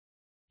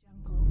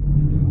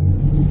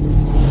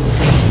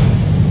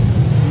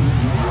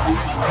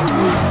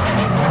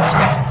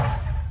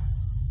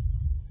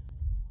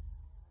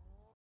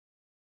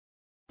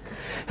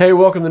Hey,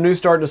 welcome to New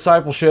Start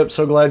Discipleship.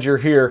 So glad you're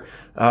here.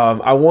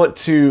 I want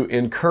to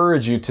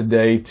encourage you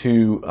today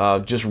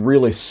to just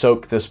really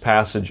soak this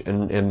passage,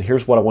 and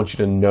here's what I want you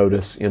to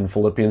notice in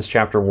Philippians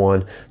chapter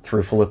 1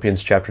 through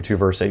Philippians chapter 2,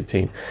 verse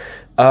 18.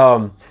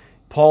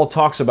 Paul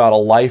talks about a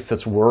life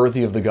that's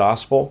worthy of the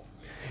gospel,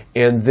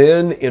 and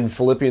then in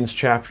Philippians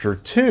chapter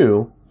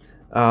 2,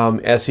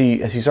 as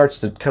he starts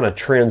to kind of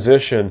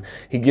transition,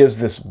 he gives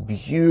this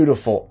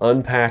beautiful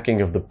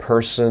unpacking of the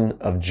person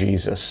of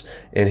Jesus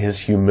and his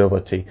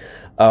humility.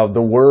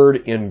 The word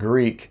in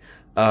Greek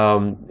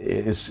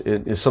is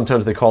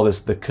sometimes they call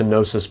this the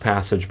kenosis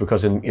passage,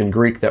 because in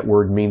Greek that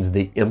word means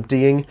the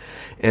emptying,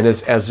 and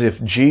it's as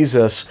if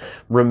Jesus,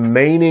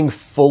 remaining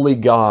fully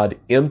God,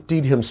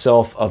 emptied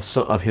himself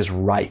of his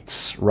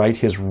rights, right?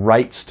 His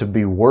rights to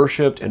be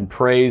worshipped and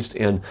praised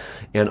and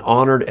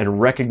honored and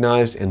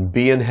recognized and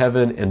be in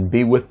heaven and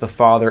be with the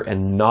Father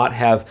and not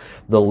have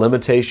the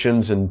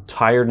limitations and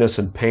tiredness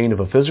and pain of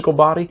a physical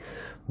body,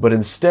 but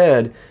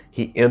instead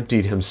he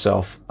emptied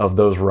himself of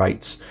those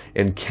rights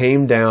and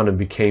came down and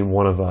became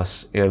one of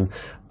us. And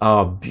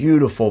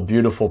beautiful,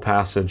 beautiful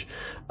passage.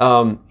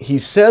 He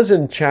says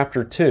in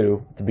chapter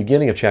 2, the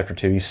beginning of chapter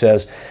 2, he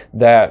says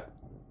that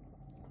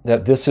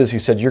he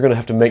said, you're going to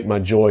have to make my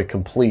joy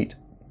complete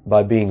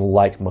by being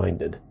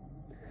like-minded.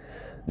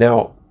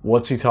 Now,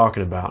 what's he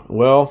talking about?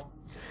 Well,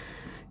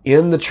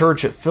 in the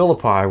church at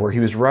Philippi where he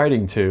was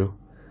writing to,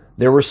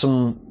 there were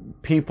some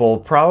people,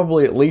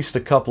 probably at least a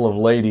couple of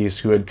ladies,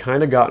 who had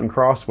kind of gotten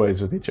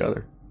crossways with each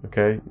other.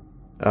 Okay,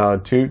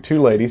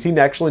 two ladies. He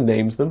actually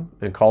names them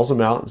and calls them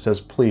out and says,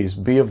 please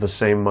be of the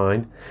same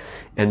mind.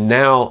 And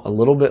now, a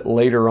little bit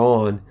later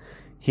on,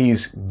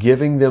 he's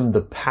giving them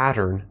the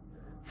pattern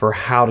for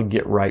how to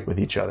get right with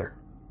each other.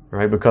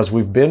 Right? Because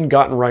we've been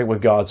gotten right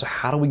with God, so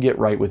how do we get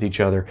right with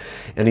each other?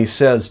 And he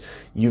says,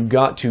 you've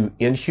got to,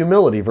 in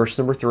humility, verse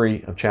number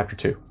 3 of chapter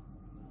 2,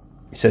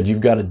 he said,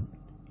 you've got to,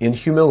 in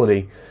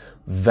humility,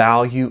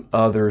 value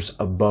others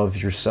above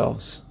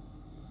yourselves.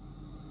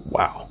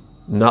 Wow.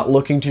 Not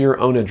looking to your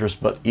own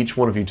interest, but each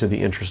one of you to the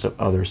interest of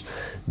others.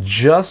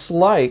 Just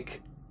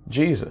like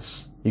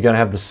Jesus. You got to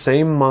have the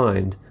same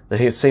mind,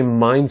 the same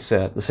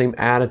mindset, the same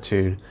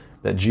attitude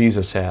that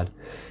Jesus had.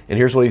 And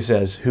here's what he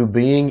says, who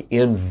being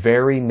in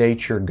very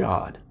nature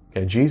God.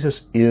 Okay,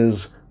 Jesus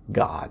is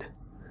God.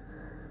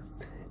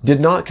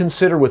 Did not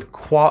consider with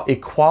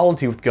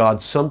equality with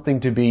God something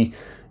to be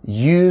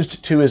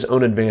used to his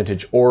own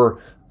advantage,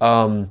 or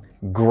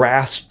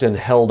grasped and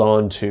held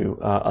on to,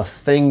 a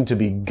thing to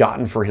be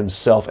gotten for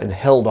himself and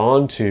held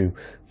on to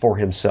for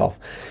himself.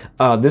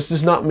 This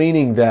is not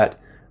meaning that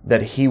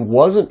he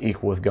wasn't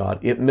equal with God.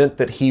 It meant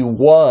that he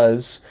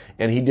was,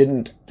 and he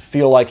didn't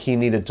feel like he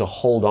needed to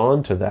hold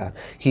on to that.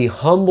 He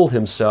humbled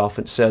himself.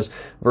 It says,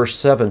 verse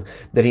 7,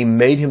 that he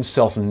made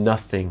himself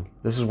nothing.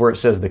 This is where it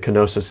says the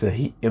kenosis, that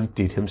he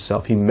emptied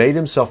himself. He made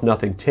himself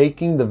nothing,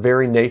 taking the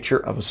very nature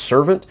of a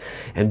servant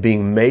and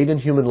being made in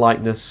human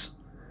likeness,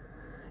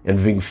 and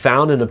being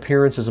found in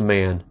appearance as a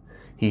man,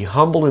 he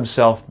humbled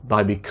himself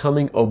by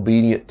becoming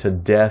obedient to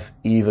death,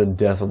 even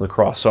death on the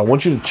cross. So I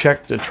want you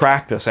to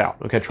track this out.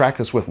 Okay, track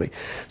this with me.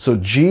 So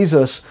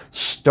Jesus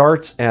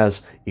starts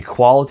as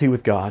equality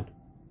with God,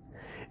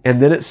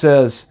 and then it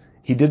says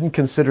he didn't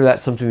consider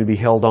that something to be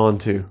held on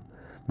to,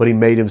 but he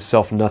made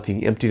himself nothing.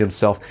 He emptied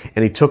himself,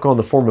 and he took on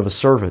the form of a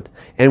servant,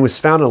 and was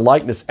found in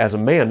likeness as a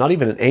man, not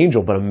even an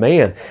angel, but a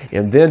man.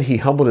 And then he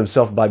humbled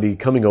himself by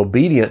becoming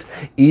obedient,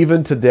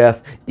 even to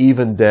death,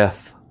 even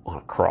death on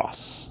a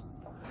cross.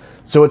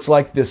 So it's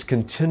like this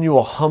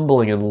continual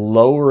humbling and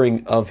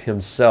lowering of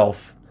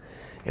himself.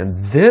 And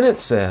then it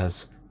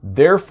says,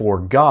 therefore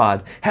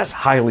God has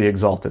highly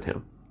exalted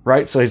him.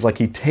 Right? So he's like,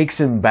 he takes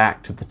him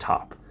back to the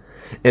top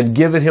and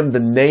given him the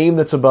name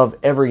that's above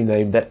every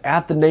name, that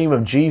at the name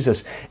of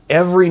Jesus,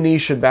 every knee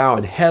should bow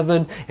in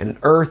heaven and in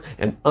earth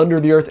and under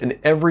the earth, and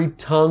every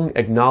tongue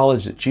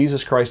acknowledge that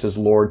Jesus Christ is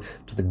Lord,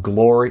 to the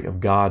glory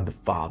of God the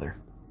Father.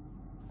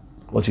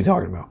 What's he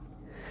talking about?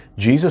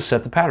 Jesus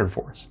set the pattern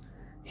for us.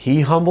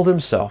 He humbled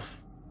himself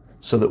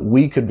so that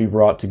we could be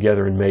brought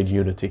together and made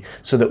unity,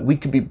 so that we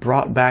could be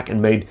brought back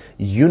and made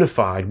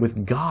unified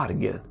with God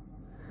again.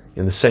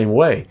 In the same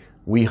way,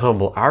 we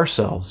humble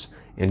ourselves,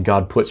 and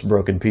God puts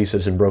broken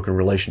pieces and broken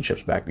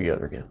relationships back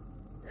together again.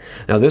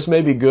 Now, this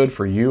may be good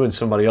for you and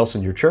somebody else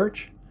in your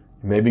church.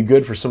 It may be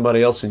good for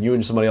somebody else and you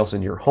and somebody else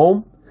in your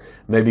home.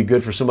 It may be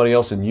good for somebody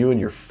else and you and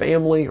your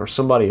family, or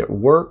somebody at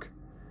work.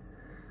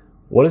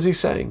 What is he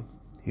saying?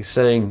 He's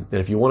saying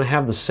that if you want to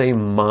have the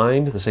same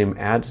mind, the same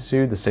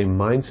attitude, the same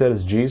mindset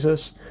as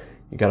Jesus,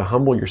 you got to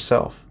humble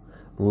yourself.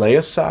 Lay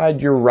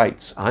aside your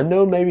rights. I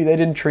know maybe they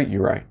didn't treat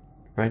you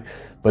right?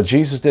 But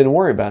Jesus didn't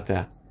worry about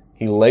that.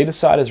 He laid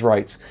aside his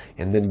rights,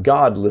 and then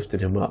God lifted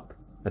him up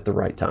at the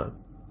right time.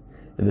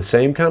 In the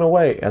same kind of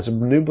way, as a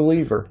new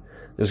believer,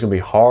 there's going to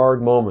be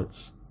hard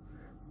moments,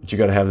 but you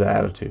got to have that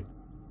attitude.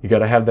 You got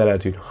to have that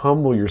attitude.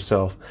 Humble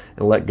yourself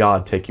and let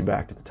God take you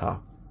back to the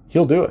top.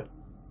 He'll do it.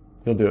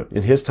 He'll do it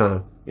in his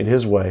time, in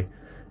his way,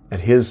 at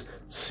his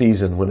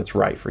season when it's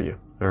right for you.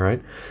 All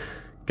right?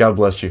 God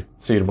bless you.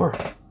 See you tomorrow.